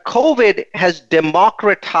 But COVID has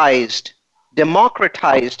democratized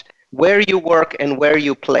where you work and where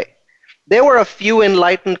you play. There were a few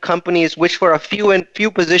enlightened companies which for a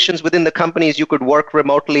few positions within the companies you could work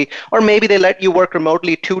remotely, or maybe they let you work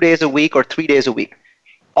remotely 2 days a week or 3 days a week.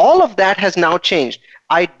 All of that has now changed.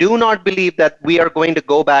 I do not believe that we are going to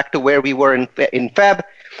go back to where we were in Feb.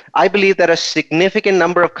 I believe that a significant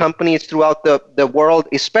number of companies throughout the world,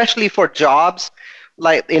 especially for jobs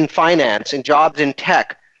like in finance and jobs in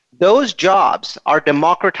tech, those jobs are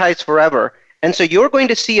democratized forever. And so you're going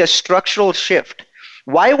to see a structural shift.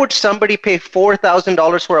 Why would somebody pay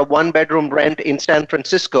 $4,000 for a one-bedroom rent in San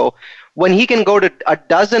Francisco when he can go to a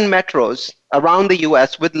dozen metros around the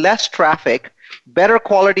US with less traffic, better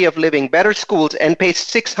quality of living, better schools, and pay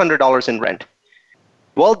 $600 in rent?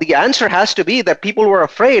 Well, the answer has to be that people were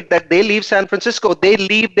afraid that they leave San Francisco, they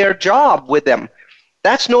leave their job with them.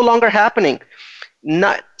 That's no longer happening.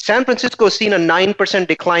 San Francisco has seen a 9%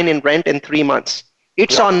 decline in rent in 3 months.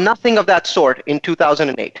 It saw nothing of that sort in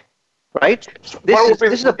 2008, right? This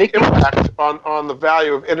is a big impact on the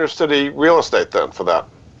value of inner-city real estate then for that.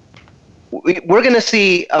 We're going to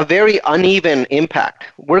see a very uneven impact.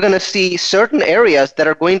 We're going to see certain areas that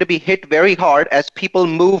are going to be hit very hard as people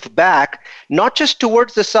move back, not just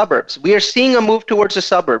towards the suburbs. We are seeing a move towards the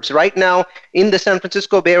suburbs. Right now in the San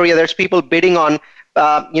Francisco Bay Area, there's people bidding on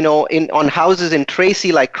on houses in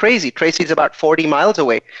Tracy like crazy. Tracy's about 40 miles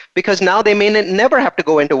away because now they may never have to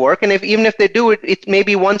go into work. And even if they do it, it's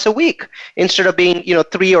maybe once a week instead of being,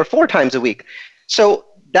 3 or 4 times a week. So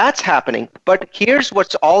that's happening. But here's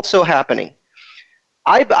what's also happening.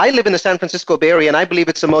 I live in the San Francisco Bay Area, and I believe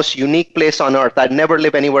it's the most unique place on earth. I'd never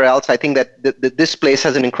live anywhere else. I think that this place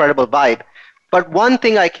has an incredible vibe. But one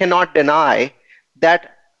thing I cannot deny,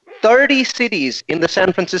 that 30 cities in the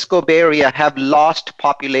San Francisco Bay Area have lost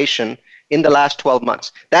population in the last 12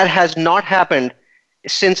 months. That has not happened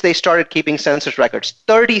since they started keeping census records.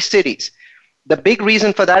 30 cities. The big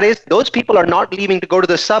reason for that is those people are not leaving to go to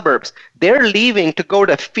the suburbs. They're leaving to go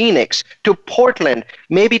to Phoenix, to Portland,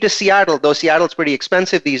 maybe to Seattle, though Seattle's pretty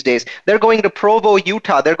expensive these days. They're going to Provo,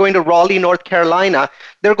 Utah. They're going to Raleigh, North Carolina.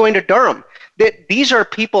 They're going to Durham. These are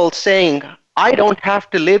people saying, I don't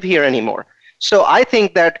have to live here anymore. So I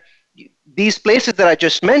think that these places that I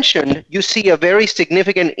just mentioned, you see a very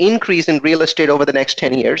significant increase in real estate over the next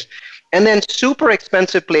 10 years. And then super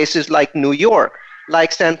expensive places like New York,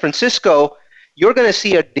 like San Francisco, you're going to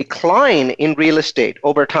see a decline in real estate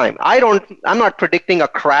over time. I'm not predicting a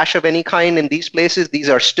crash of any kind in these places. These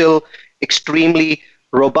are still extremely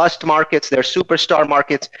robust markets. They're superstar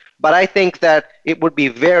markets. But I think that it would be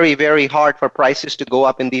very, very hard for prices to go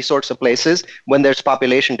up in these sorts of places when there's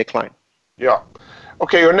population decline. Yeah.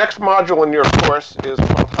 Okay, your next module in your course is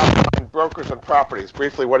called How to Find Brokers and Properties.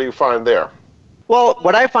 Briefly, what do you find there? Well,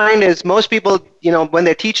 what I find is most people, when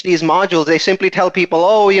they teach these modules, they simply tell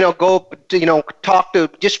people,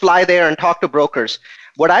 just fly there and talk to brokers.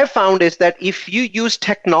 What I've found is that if you use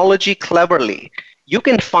technology cleverly, you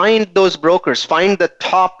can find those brokers, find the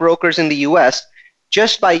top brokers in the US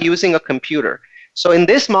just by using a computer. So in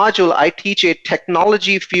this module, I teach a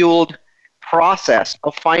technology-fueled process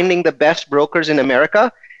of finding the best brokers in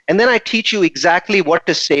America, and then I teach you exactly what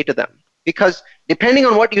to say to them. Because depending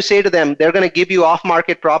on what you say to them, they're going to give you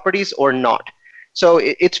off-market properties or not. So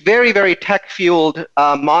it's very, very tech-fueled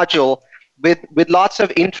module with lots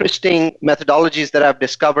of interesting methodologies that I've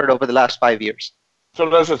discovered over the last 5 years.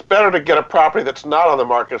 So it's better to get a property that's not on the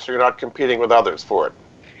market so you're not competing with others for it?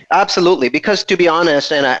 Absolutely. Because to be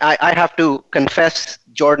honest, and I have to confess,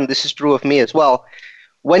 Jordan, this is true of me as well,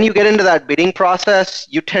 when you get into that bidding process,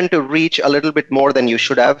 you tend to reach a little bit more than you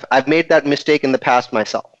should have. I've made that mistake in the past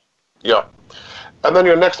myself. Yeah. And then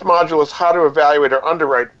your next module is how to evaluate or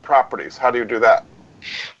underwrite properties. How do you do that?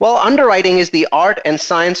 Well, underwriting is the art and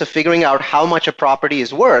science of figuring out how much a property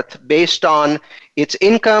is worth based on its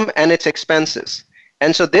income and its expenses.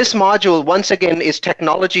 And so this module, once again, is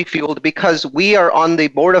technology fueled because we are on the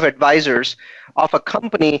board of advisors of a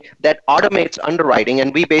company that automates underwriting,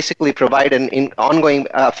 and we basically provide an ongoing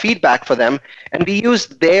feedback for them. And we use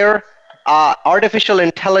their artificial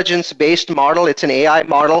intelligence-based model. It's an AI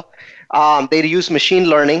model. They use machine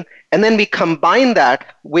learning. And then we combine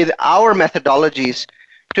that with our methodologies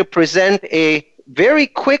to present a very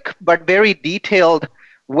quick but very detailed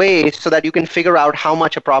way so that you can figure out how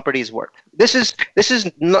much a property is worth. This is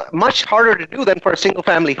much harder to do than for a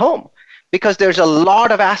single-family home because there's a lot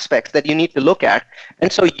of aspects that you need to look at. And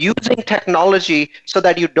so using technology so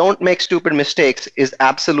that you don't make stupid mistakes is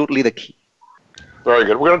absolutely the key. Very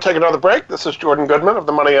good. We're going to take another break. This is Jordan Goodman of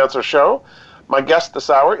the Money Answer Show. My guest this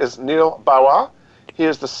hour is Neal Bawa. He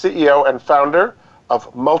is the CEO and founder of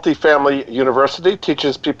Multifamily University,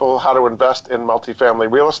 teaches people how to invest in multifamily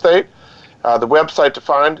real estate. The website to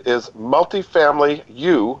find is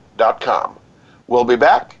multifamilyu.com. We'll be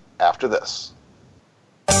back after this.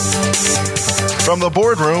 From the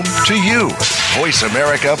boardroom to you, Voice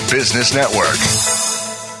America Business Network.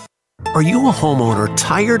 Are you a homeowner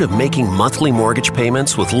tired of making monthly mortgage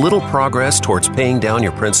payments with little progress towards paying down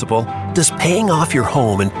your principal? Does paying off your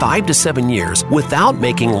home in 5 to 7 years without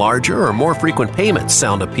making larger or more frequent payments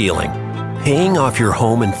sound appealing? Paying off your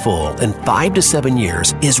home in full in 5 to 7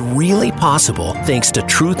 years is really possible thanks to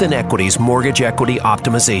Truth and Equity's Mortgage Equity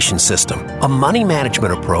Optimization System, a money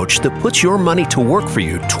management approach that puts your money to work for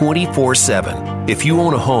you 24/7. If you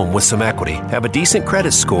own a home with some equity, have a decent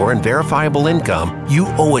credit score, and verifiable income, you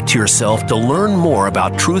owe it to yourself to learn more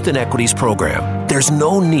about Truth and Equity's program. There's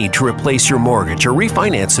no need to replace your mortgage or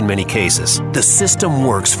refinance in many cases. The system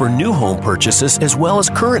works for new home purchases as well as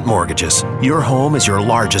current mortgages. Your home is your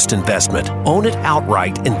largest investment. Own it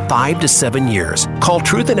outright in 5 to 7 years. Call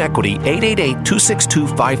Truth and Equity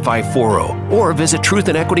 888-262-5540 or visit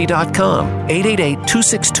truthandequity.com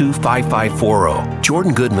 888-262-5540.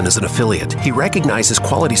 Jordan Goodman is an affiliate. He recognizes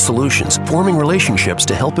quality solutions, forming relationships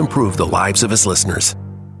to help improve the lives of his listeners.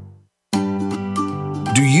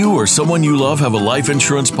 Do you or someone you love have a life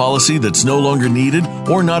insurance policy that's no longer needed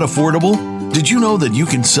or not affordable? Did you know that you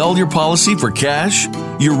can sell your policy for cash?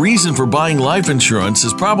 Your reason for buying life insurance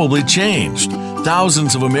has probably changed.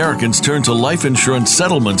 Thousands of Americans turn to life insurance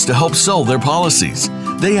settlements to help sell their policies.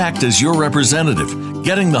 They act as your representative,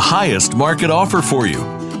 getting the highest market offer for you.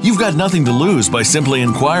 You've got nothing to lose by simply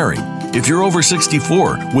inquiring. If you're over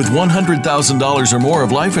 64 with $100,000 or more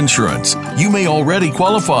of life insurance, you may already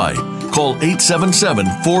qualify. Call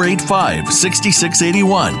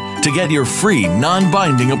 877-485-6681 to get your free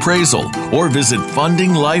non-binding appraisal or visit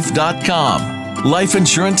fundinglife.com. Life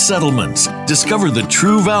Insurance Settlements. Discover the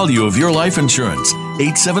true value of your life insurance.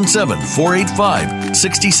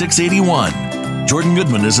 877-485-6681. Jordan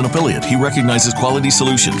Goodman is an affiliate. He recognizes quality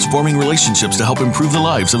solutions, forming relationships to help improve the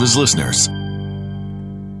lives of his listeners.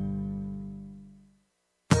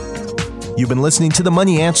 You've been listening to the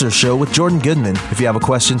Money Answer Show with Jordan Goodman. If you have a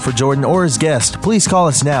question for Jordan or his guest, please call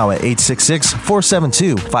us now at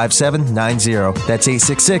 866-472-5790. That's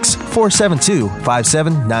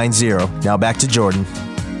 866-472-5790. Now back to Jordan.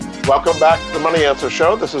 Welcome back to the Money Answer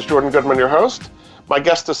Show. This is Jordan Goodman, your host. My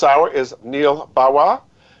guest this hour is Neal Bawa,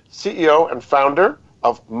 CEO and founder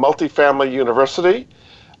of Multifamily University,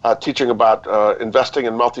 teaching about investing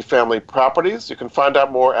in multifamily properties. You can find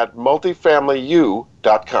out more at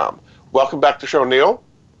multifamilyu.com. Welcome back to the show, Neal.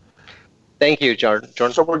 Thank you, Jordan.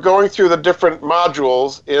 So we're going through the different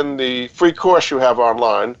modules in the free course you have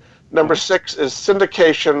online. Number 6 is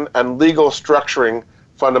syndication and legal structuring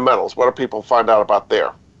fundamentals. What do people find out about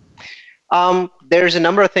there? There's a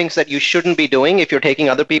number of things that you shouldn't be doing if you're taking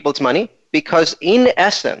other people's money, because in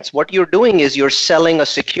essence, what you're doing is you're selling a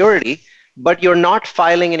security, but you're not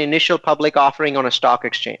filing an initial public offering on a stock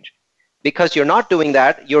exchange. Because you're not doing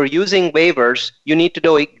that, you're using waivers, you need to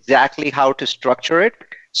know exactly how to structure it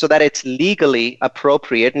so that it's legally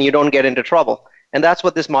appropriate and you don't get into trouble. And that's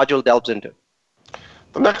what this module delves into.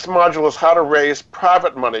 The next module is how to raise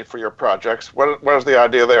private money for your projects. What is the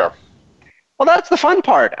idea there? Well, that's the fun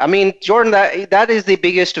part. I mean, Jordan, that is the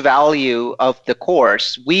biggest value of the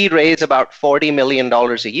course. We raise about $40 million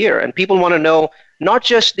a year, and people want to know not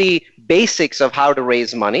just the basics of how to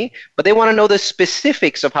raise money, but they want to know the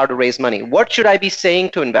specifics of how to raise money. What should I be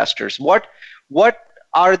saying to investors? What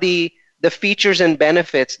are the features and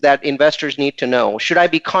benefits that investors need to know? Should I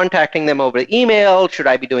be contacting them over email? Should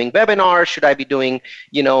I be doing webinars? Should I be doing,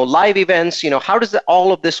 live events? How does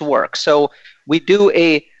all of this work? So we do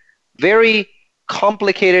a very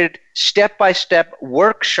complicated step-by-step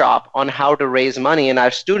workshop on how to raise money, and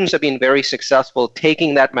our students have been very successful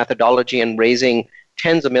taking that methodology and raising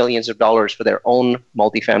tens of millions of dollars for their own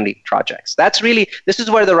multifamily projects. This is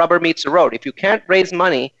where the rubber meets the road. If you can't raise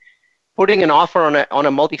money, putting an offer on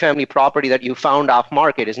a multifamily property that you found off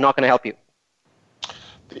market is not going to help you.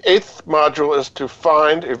 The 8th module is to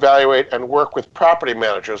find, evaluate, and work with property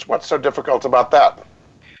managers. What's so difficult about that?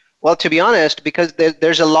 Well, to be honest, because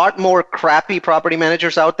there's a lot more crappy property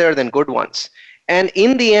managers out there than good ones. And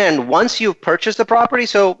in the end, once you've purchased the property,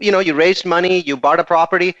 so, you raised money, you bought a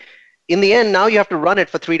property, in the end, now you have to run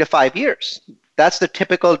it for 3 to 5 years. That's the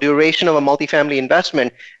typical duration of a multifamily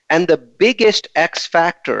investment. And the biggest X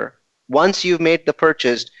factor, once you've made the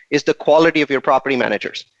purchase, is the quality of your property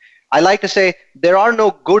managers. I like to say there are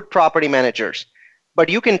no good property managers. But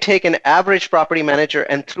you can take an average property manager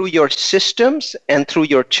and through your systems and through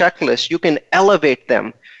your checklist, you can elevate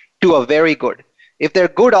them to a very good. If they're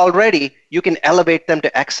good already, you can elevate them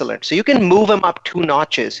to excellent. So you can move them up 2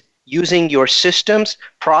 notches using your systems,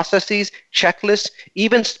 processes, checklists,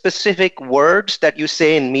 even specific words that you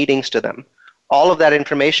say in meetings to them. All of that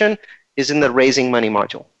information is in the Raising Money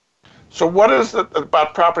module. So what is it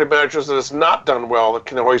about property managers that is not done well that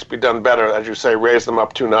can always be done better, as you say, raise them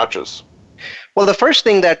up 2 notches? Well, the first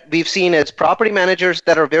thing that we've seen is property managers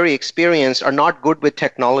that are very experienced are not good with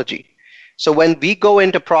technology. So when we go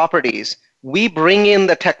into properties, we bring in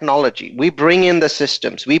the technology, we bring in the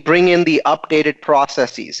systems, we bring in the updated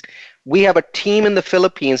processes. We have a team in the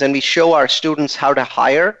Philippines, and we show our students how to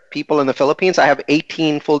hire people in the Philippines. I have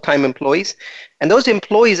 18 full-time employees, and those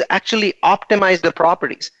employees actually optimize the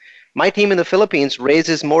properties. My team in the Philippines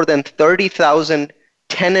raises more than 30,000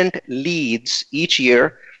 tenant leads each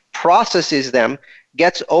year, processes them,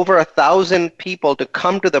 gets over 1,000 people to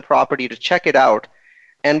come to the property to check it out,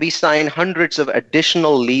 and we sign hundreds of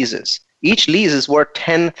additional leases. Each lease is worth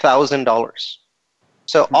 $10,000.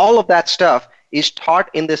 So all of that stuff is taught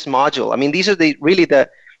in this module. I mean, these are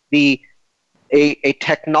a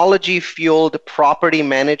technology-fueled property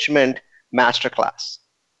management masterclass.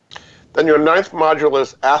 Then your 9th module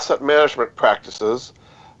is asset management practices,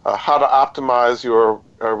 how to optimize your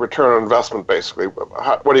return on investment, basically.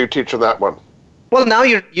 What do you teach in that one? Well, now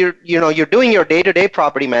you're doing your day-to-day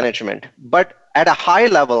property management, but at a high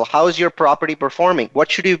level, how is your property performing? What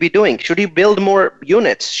should you be doing? Should you build more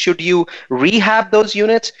units? Should you rehab those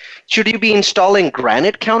units? Should you be installing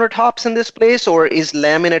granite countertops in this place, or is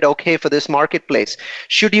laminate okay for this marketplace?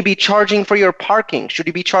 Should you be charging for your parking? Should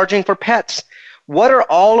you be charging for pets? What are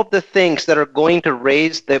all of the things that are going to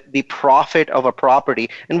raise the profit of a property?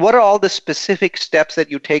 And what are all the specific steps that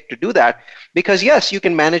you take to do that? Because yes, you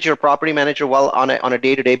can manage your property manager well on a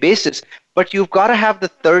day-to-day basis, but you've got to have the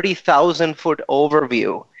 30,000-foot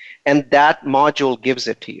overview, and that module gives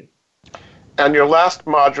it to you. And your last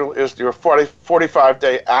module is your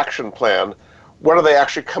 45-day action plan. What do they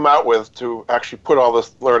actually come out with to actually put all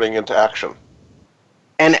this learning into action?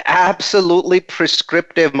 An absolutely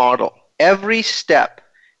prescriptive model. Every step,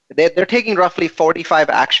 they're taking roughly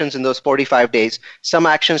 45 actions in those 45 days. Some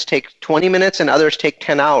actions take 20 minutes and others take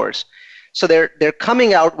 10 hours. So they're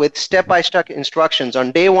coming out with step-by-step instructions.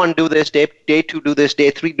 On day 1, do this, day 2, do this,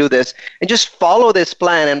 day 3, do this, and just follow this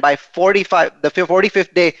plan. And by the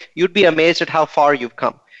 45th day, you'd be amazed at how far you've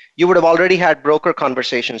come. You would have already had broker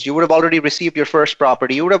conversations. You would have already received your first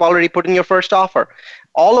property. You would have already put in your first offer.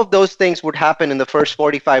 All of those things would happen in the first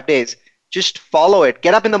 45 days. Just follow it.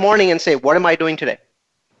 Get up in the morning and say, what am I doing today?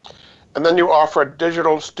 And then you offer a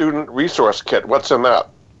digital student resource kit. What's in that?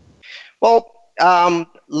 Well,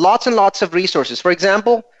 lots and lots of resources. For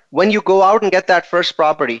example, when you go out and get that first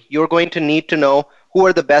property, you're going to need to know who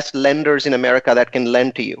are the best lenders in America that can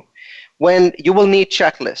lend to you. When you will need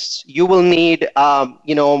checklists, you will need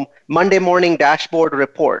Monday morning dashboard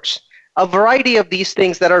reports, a variety of these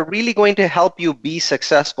things that are really going to help you be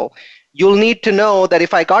successful. You'll need to know that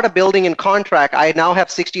if I got a building in contract, I now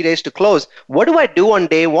have 60 days to close. What do I do on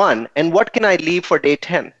day 1, and what can I leave for day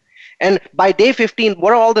 10? And by day 15,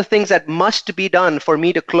 what are all the things that must be done for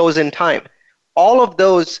me to close in time? All of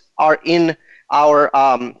those are in our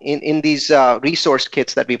in these resource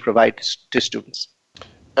kits that we provide to students.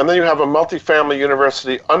 And then you have a multifamily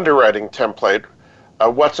university underwriting template.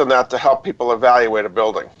 What's in that to help people evaluate a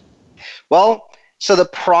building? Well, so the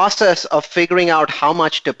process of figuring out how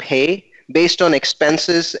much to pay based on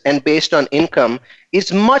expenses and based on income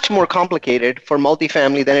is much more complicated for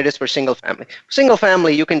multifamily than it is for single family. Single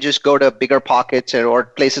family, you can just go to Bigger Pockets or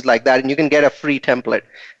places like that, and you can get a free template.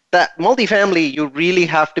 That multifamily, you really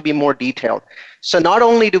have to be more detailed. So not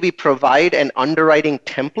only do we provide an underwriting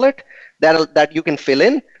template that you can fill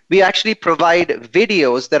in, we actually provide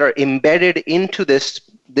videos that are embedded into this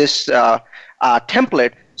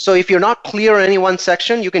template. So if you're not clear on any one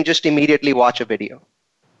section, you can just immediately watch a video.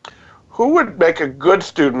 Who would make a good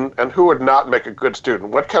student and who would not make a good student?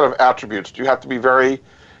 What kind of attributes? Do you have to be very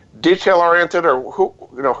detail-oriented, or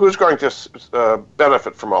who's going to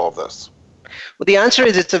benefit from all of this? Well, the answer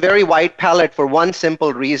is it's a very wide palette for one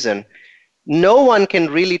simple reason. No one can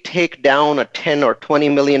really take down a $10 or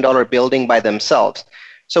 $20 million building by themselves.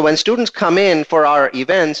 So when students come in for our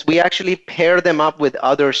events, we actually pair them up with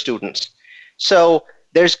other students. So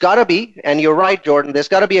there's got to be, and you're right, Jordan, there's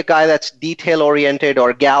got to be a guy that's detail-oriented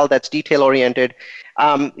or gal that's detail-oriented,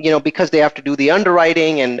 because they have to do the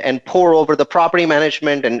underwriting and pore over the property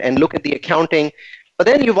management and look at the accounting. But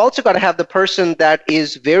then you've also got to have the person that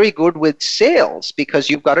is very good with sales, because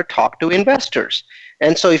you've got to talk to investors.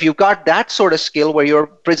 And so if you've got that sort of skill where you're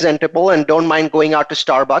presentable and don't mind going out to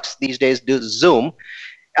Starbucks, these days do Zoom,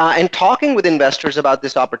 and talking with investors about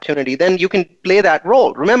this opportunity, then you can play that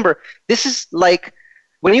role. Remember, this is like,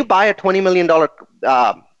 when you buy a $20 million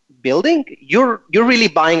building, you're really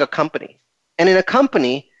buying a company. And in a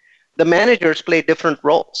company, the managers play different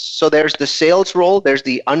roles. So there's the sales role, there's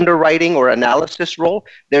the underwriting or analysis role,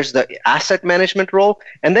 there's the asset management role,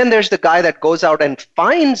 and then there's the guy that goes out and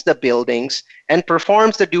finds the buildings and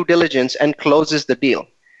performs the due diligence and closes the deal.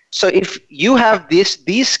 So if you have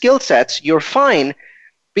these skill sets, you're fine,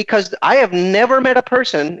 because I have never met a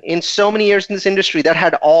person in so many years in this industry that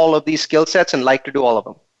had all of these skill sets and liked to do all of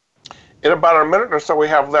them. In about a minute or so we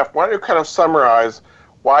have left, why don't you kind of summarize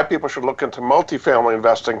why people should look into multifamily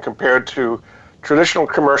investing compared to traditional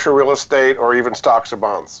commercial real estate or even stocks or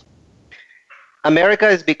bonds? America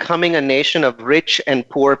is becoming a nation of rich and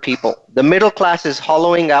poor people. The middle class is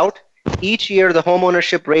hollowing out. Each year the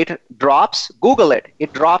homeownership rate drops. Google it.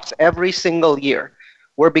 It drops every single year.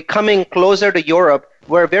 We're becoming closer to Europe,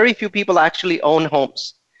 where very few people actually own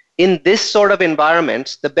homes. In this sort of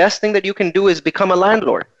environment, the best thing that you can do is become a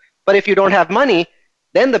landlord. But if you don't have money,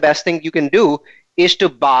 then the best thing you can do is to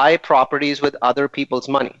buy properties with other people's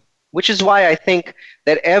money, which is why I think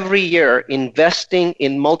that every year investing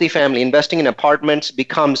in multifamily, investing in apartments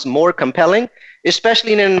becomes more compelling,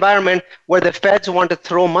 especially in an environment where the feds want to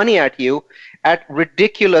throw money at you at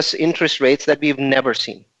ridiculous interest rates that we've never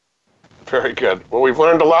seen. Very good. Well, we've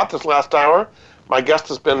learned a lot this last hour. My guest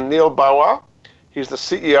has been Neal Bawa. He's the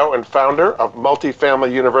CEO and founder of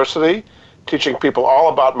Multifamily University, teaching people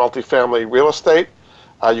all about multifamily real estate.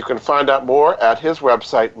 You can find out more at his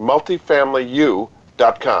website,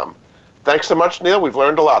 multifamilyu.com. Thanks so much, Neal. We've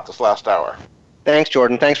learned a lot this last hour. Thanks,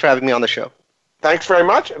 Jordan. Thanks for having me on the show. Thanks very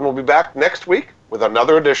much, and we'll be back next week with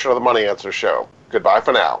another edition of the Money Answer Show. Goodbye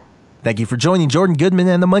for now. Thank you for joining Jordan Goodman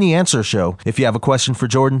and the Money Answer Show. If you have a question for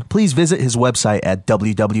Jordan, please visit his website at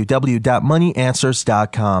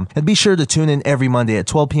www.moneyanswers.com. And be sure to tune in every Monday at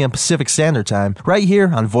 12 p.m. Pacific Standard Time right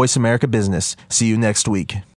here on Voice America Business. See you next week.